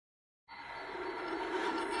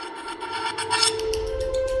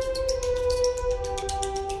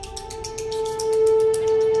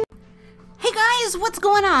what's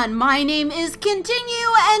going on? My name is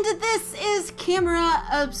Kintinue, and this is Camera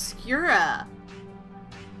Obscura.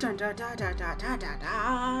 Dun, dun, dun, dun, dun, dun, dun,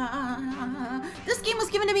 dun. This game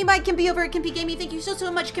was given to me by Kempy over at Kempy Gaming. Thank you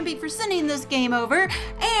so much, Kempy, for sending this game over.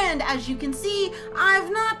 And as you can see,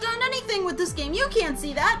 I've not done anything with this game. You can't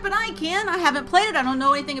see that, but I can. I haven't played it. I don't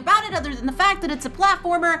know anything about it other than the fact that it's a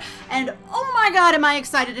platformer. And oh my god, am I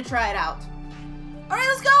excited to try it out. Alright,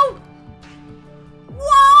 let's go!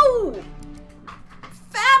 Whoa!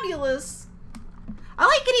 Fabulous! I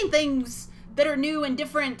like getting things that are new and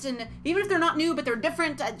different, and even if they're not new but they're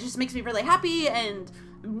different, it just makes me really happy and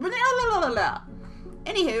blah, blah, blah, blah.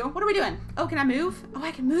 Anywho, what are we doing? Oh, can I move? Oh,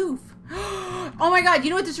 I can move. Oh my god, you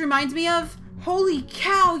know what this reminds me of? Holy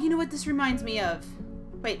cow, you know what this reminds me of?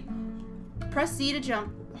 Wait, press C to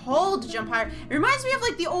jump, hold to jump higher. It reminds me of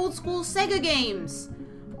like the old school Sega games.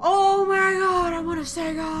 Oh my god, I want a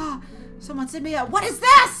Sega. Someone send me a, what is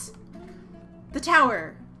this? The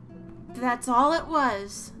tower. That's all it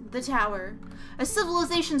was. The tower. A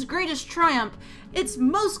civilization's greatest triumph, its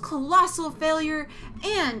most colossal failure,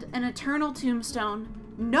 and an eternal tombstone.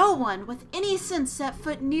 No one with any sense set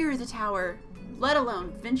foot near the tower, let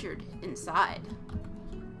alone ventured inside.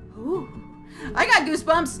 Ooh. I got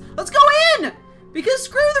goosebumps. Let's go in! Because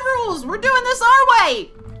screw the rules. We're doing this our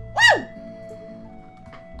way. Woo!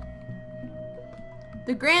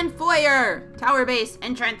 The Grand Foyer. Tower base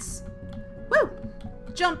entrance. Woo!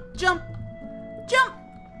 Jump, jump, jump!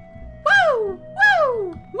 Woo!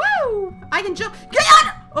 Woo! Woo! I can jump. Get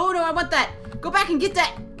on! Oh no, I want that. Go back and get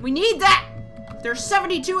that. We need that. There's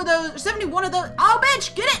 72 of those, 71 of those. Oh,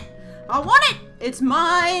 bitch, get it! I want it. It's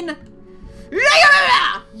mine.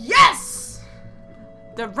 Yes!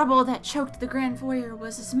 The rubble that choked the Grand Foyer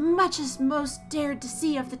was as much as most dared to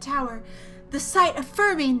see of the tower. The sight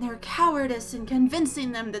affirming their cowardice and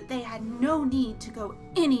convincing them that they had no need to go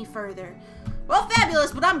any further. Well,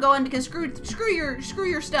 fabulous, but I'm going because screw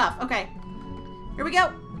your stuff. Okay, here we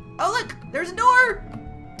go. Oh look, there's a door.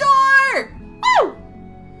 Door. Woo!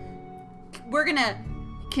 We're gonna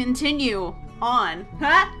continue on.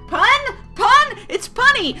 Huh? Pun? Pun? It's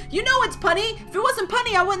punny. You know it's punny. If it wasn't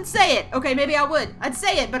punny, I wouldn't say it. Okay, maybe I would. I'd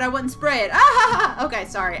say it, but I wouldn't spray it. Ah ha ha. Okay,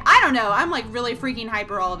 sorry. I don't know. I'm like really freaking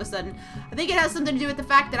hyper all of a sudden. I think it has something to do with the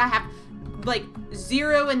fact that I have like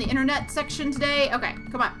 0 in the internet section today. Okay,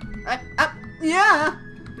 come on. Up. Yeah.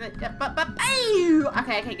 Okay,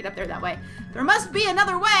 I can't get up there that way. There must be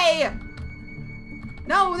another way.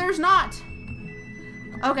 No, there's not.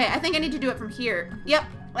 Okay, I think I need to do it from here. Yep,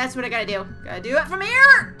 that's what I gotta do. Gotta do it from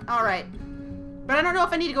here. All right. But I don't know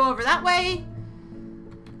if I need to go over that way.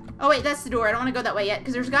 Oh wait, that's the door. I don't want to go that way yet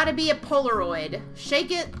because there's got to be a Polaroid.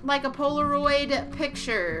 Shake it like a Polaroid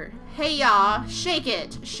picture. Hey ya, shake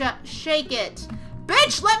it. Shake it.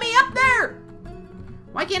 Bitch, let me up there.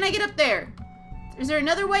 Why can't I get up there? Is there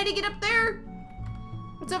another way to get up there?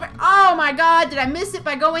 What's over? Oh my god, did I miss it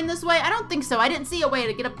by going this way? I don't think so. I didn't see a way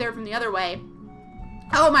to get up there from the other way.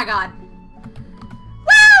 Oh my god.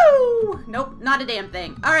 Woo! Nope, not a damn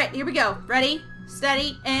thing. All right, here we go. Ready,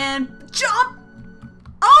 steady, and jump.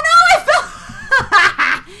 Oh no, I fell.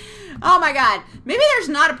 Oh my god. Maybe there's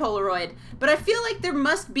not a Polaroid, but I feel like there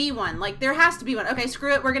must be one. Like there has to be one. Okay,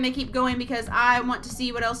 screw it. We're gonna keep going because I want to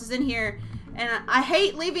see what else is in here. And I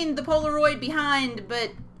hate leaving the Polaroid behind,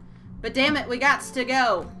 but damn it, we gots to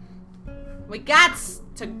go. We gots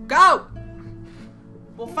to go.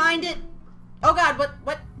 We'll find it. Oh god,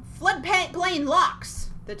 what? Floodplain locks.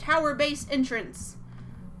 The tower base entrance.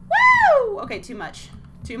 Woo! Okay, too much.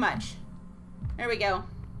 Too much. There we go.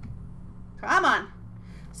 Come on.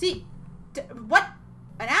 See, what?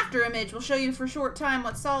 An afterimage will show you for a short time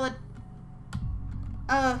what's solid.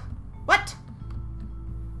 What?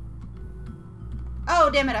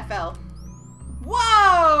 Oh, damn it, I fell.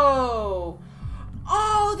 Whoa!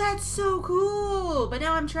 Oh, that's so cool. But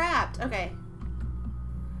now I'm trapped. Okay.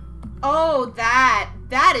 Oh, that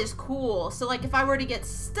is cool. So, like, if I were to get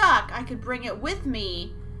stuck, I could bring it with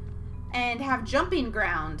me and have jumping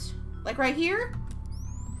ground. Like right here?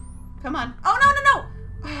 Come on. Oh, no, no, no!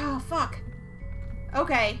 Oh, fuck.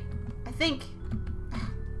 Okay. I think...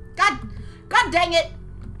 God dang it!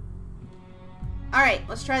 Alright,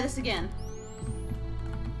 let's try this again.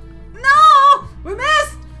 No! We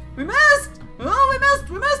missed! We missed! Oh, we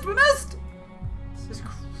missed! This is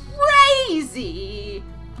crazy!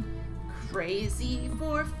 Crazy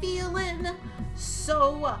for feeling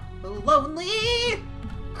so lonely.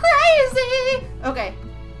 Crazy! Okay.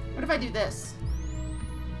 What if I do this?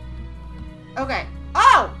 Okay.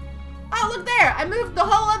 Oh! Oh, look there! I moved the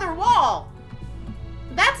whole other wall!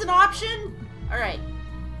 That's an option? Alright.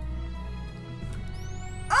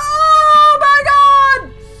 Oh my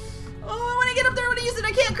god! Oh, I want to get up there,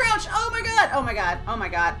 I can't crouch. Oh my god. Oh my god. Oh my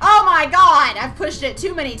god. Oh my god. I've pushed it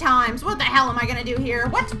too many times. What the hell am I gonna do here?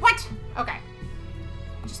 What? Okay.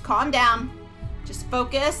 Just calm down. Just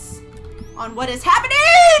focus on what is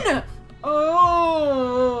happening.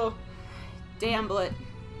 Oh. Damblet.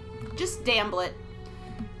 Just damblet.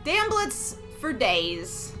 Damblets for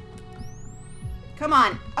days. Come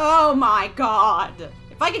on. Oh my god.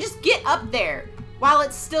 If I could just get up there while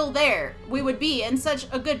it's still there, we would be in such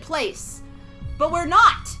a good place. But we're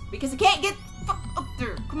not, because I can't get up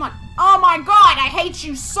there. Come on. Oh my god, I hate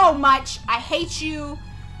you so much. I hate you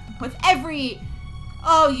with every...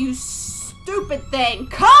 Oh, you stupid thing.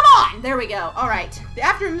 Come on! There we go. Alright. The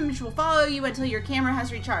afterimage will follow you until your camera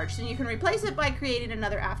has recharged, and you can replace it by creating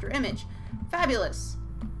another afterimage. Fabulous.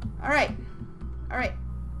 Alright. Alright.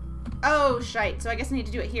 Oh, shite. So I guess I need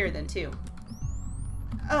to do it here then, too.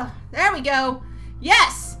 Oh, there we go.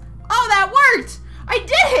 Yes! Oh, that worked! I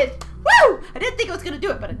did it! Woo! I didn't think I was gonna do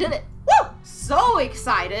it, but I did it. Woo! So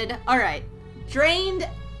excited. Alright. Drained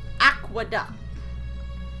aqueduct.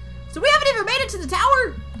 So we haven't even made it to the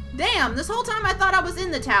tower? Damn, this whole time I thought I was in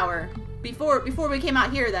the tower. Before we came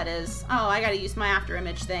out here, that is. Oh, I gotta use my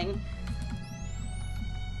afterimage thing.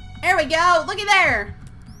 There we go. Looky there.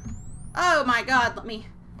 Oh my god, let me.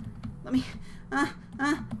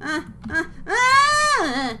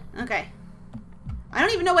 Okay. I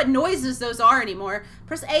don't even know what noises those are anymore.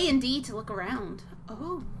 Press A and D to look around.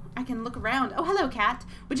 Oh, I can look around. Oh, hello, cat.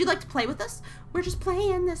 Would you like to play with us? We're just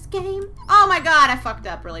playing this game. Oh my god, I fucked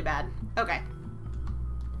up really bad. Okay.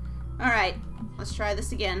 Alright, let's try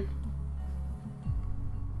this again.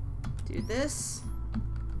 Do this.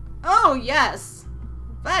 Oh, yes.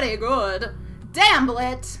 Very good.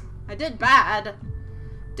 Damblet. I did bad.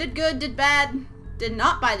 Did good, did bad. Did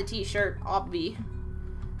not buy the t-shirt, obvi.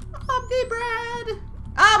 Obvi, Brad.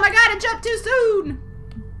 Oh my god, I jumped too soon.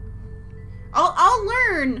 I'll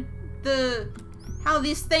learn how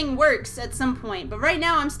this thing works at some point, but right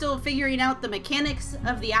now I'm still figuring out the mechanics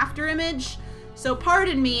of the afterimage. So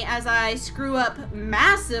pardon me as I screw up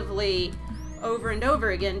massively over and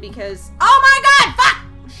over again because... Oh my god! Fuck!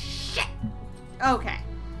 Shit! Okay.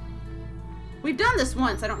 We've done this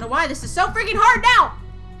once. I don't know why this is so freaking hard now!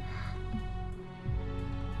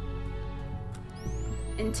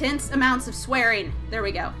 Intense amounts of swearing. There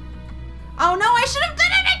we go. Oh no, I should have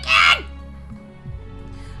done it again!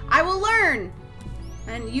 I will learn.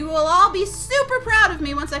 And you will all be super proud of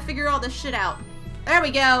me once I figure all this shit out. There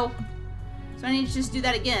we go. So I need to just do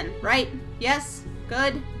that again, right? Yes?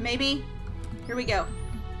 Good? Maybe? Here we go.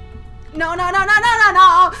 No, no, no, no, no, no,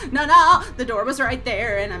 no! No, no! The door was right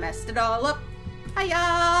there and I messed it all up.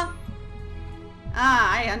 Hiya!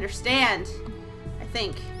 Ah, I understand. I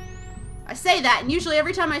think. I say that, and usually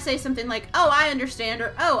every time I say something like, oh, I understand,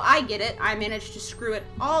 or oh, I get it, I manage to screw it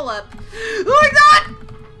all up. Oh my god!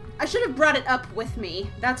 I should have brought it up with me.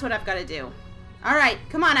 That's what I've got to do. Alright,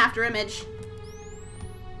 come on, afterimage.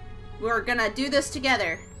 We're gonna do this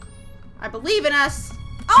together. I believe in us.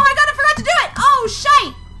 Oh my god, I forgot to do it! Oh,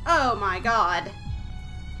 shite! Oh my god.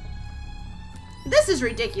 This is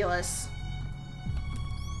ridiculous.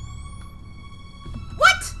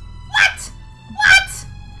 What? What? What?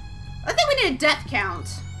 I think we need a death count.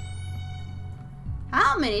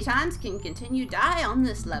 How many times can Kintinue die on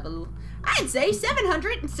this level? I'd say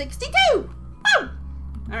 762! Woo!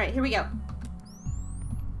 Alright, here we go.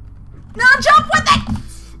 No, jump with it!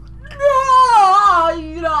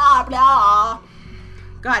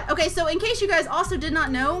 God, okay, so in case you guys also did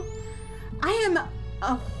not know, I am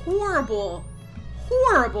a horrible,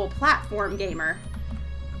 horrible platform gamer.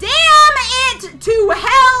 Damn it to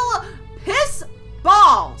hell, piss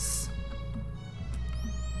balls.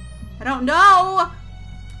 I don't know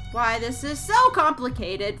why this is so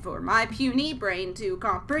complicated for my puny brain to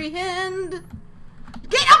comprehend.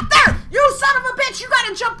 Get up there, you son of a bitch! You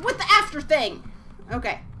gotta jump with the after thing.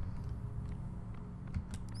 Okay.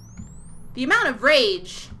 The amount of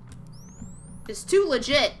rage is too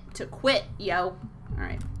legit to quit, yo.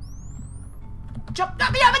 Alright. Jump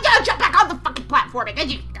back on the fucking platform.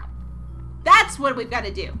 That's what we've got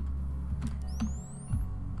to do.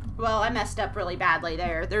 Well, I messed up really badly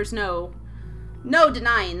there. There's no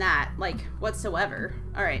denying that, like, whatsoever.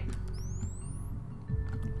 Alright.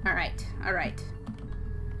 Alright, alright.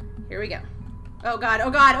 Here we go. Oh god, oh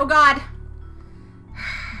god, oh god!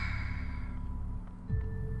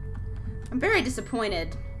 I'm very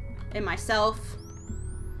disappointed in myself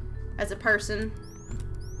as a person.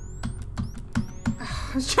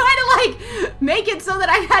 I was trying to, like, make it so that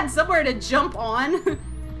I had somewhere to jump on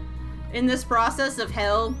in this process of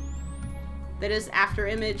hell that is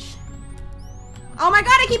afterimage. Oh my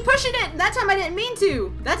god, I keep pushing it! That time I didn't mean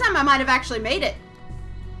to. That time I might have actually made it.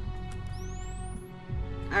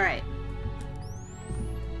 Alright.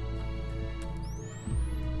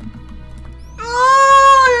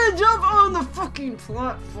 Oh, I jump on the fucking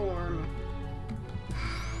platform.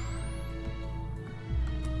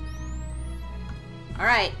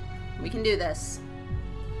 Alright, we can do this.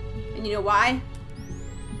 And you know why?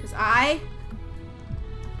 Because I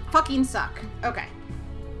fucking suck. Okay.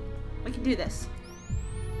 We can do this.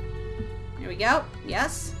 Here we go.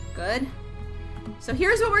 Yes. Good. So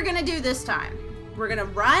here's what we're gonna do this time. We're gonna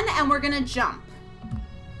run and we're gonna jump.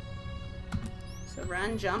 So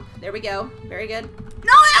run, jump. There we go. Very good.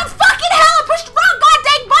 No, oh, fucking hell! I pushed the wrong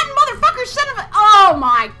goddamn button, motherfucker! Son of a... Oh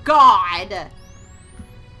my god!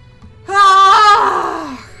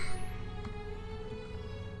 Ah!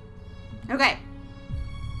 Okay.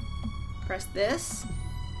 Press this.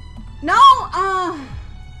 No!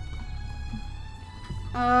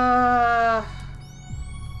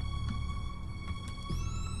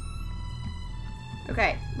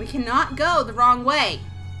 Okay, we cannot go the wrong way.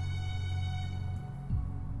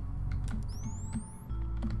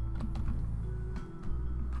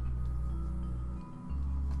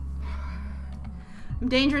 I'm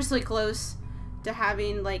dangerously close to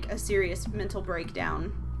having, like, a serious mental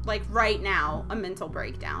breakdown. Like, right now, a mental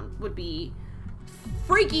breakdown would be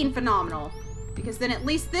freaking phenomenal. Because then, at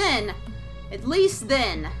least then,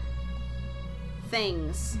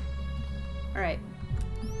 things. Alright.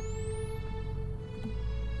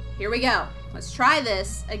 Here we go. Let's try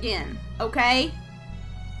this again, okay?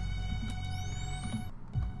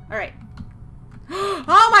 Alright.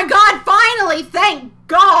 Oh my god, finally! Thank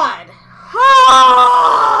God!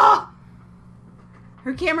 Ah!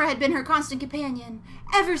 Her camera had been her constant companion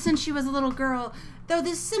ever since she was a little girl. Through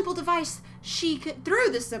this simple device, she could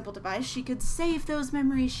save those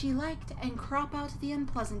memories she liked and crop out the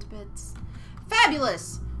unpleasant bits.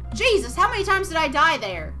 Fabulous! Jesus, how many times did I die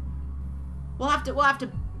there? We'll have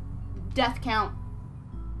to death count.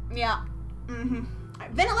 Yeah.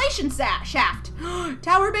 Ventilation shaft.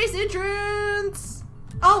 Tower base entrance.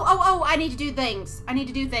 Oh, I need to do things.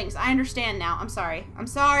 I understand now. I'm sorry.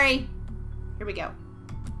 Here we go.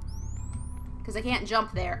 Because I can't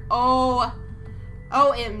jump there. Oh.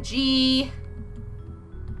 OMG.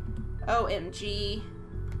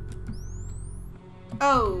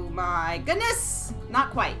 Oh my goodness.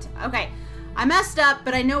 Not quite. Okay. I messed up,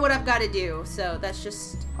 but I know what I've got to do. So that's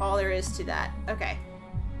just all there is to that. Okay.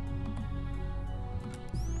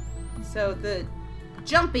 So the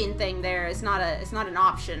jumping thing there is not an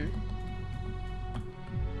option.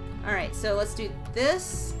 All right, so let's do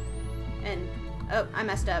this. And oh, I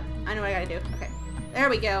messed up. I know what I gotta do. Okay, there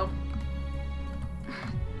we go.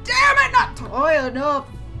 Damn it, not tall enough.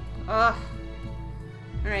 Ugh.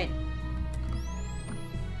 All right.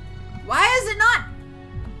 Why is it not?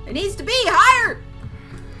 It needs to be higher.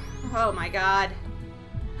 Oh my god.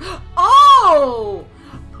 Oh!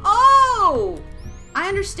 I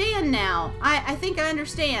understand now. I think I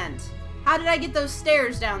understand. How did I get those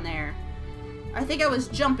stairs down there? I think I was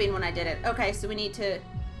jumping when I did it. Okay, so we need to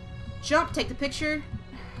jump, take the picture.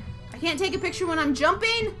 I can't take a picture when I'm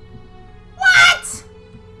jumping? What?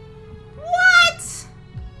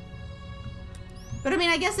 But I mean,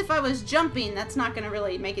 I guess if I was jumping, that's not gonna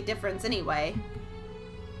really make a difference anyway.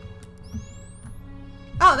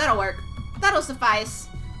 Oh, that'll work. That'll suffice.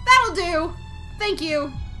 That'll do. Thank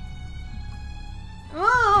you.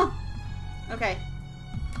 Oh. Okay.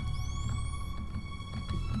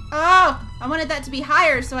 Oh, I wanted that to be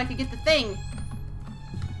higher so I could get the thing.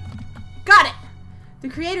 Got it. The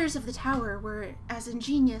creators of the tower were as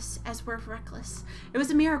ingenious as were reckless. It was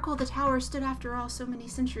a miracle the tower stood after all so many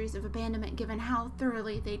centuries of abandonment, given how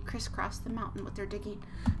thoroughly they'd crisscrossed the mountain with their digging.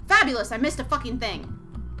 Fabulous! I missed a fucking thing.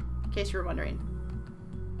 In case you were wondering.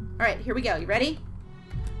 Alright, here we go. You ready?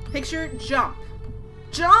 Picture, jump.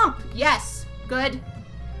 Jump! Yes! Good.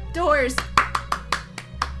 Doors.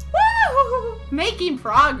 Woo! Making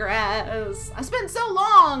progress. I spent so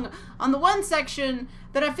long on the one section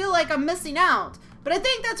that I feel like I'm missing out. But I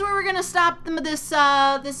think that's where we're gonna stop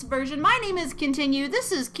this version. My name is Kintinue.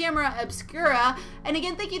 This is Camera Obscura. And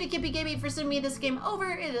again, thank you to Kempy Gaming for sending me this game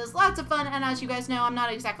over. It is lots of fun, and as you guys know, I'm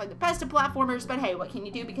not exactly the best at platformers, but hey, what can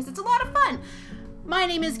you do? Because it's a lot of fun. My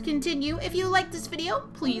name is Kintinue. If you liked this video,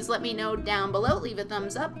 please let me know down below. Leave a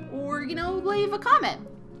thumbs up or, you know, leave a comment.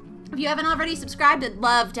 If you haven't already subscribed, I'd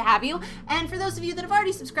love to have you. And for those of you that have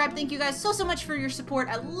already subscribed, thank you guys so much for your support.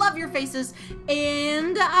 I love your faces.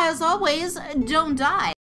 And as always, don't die.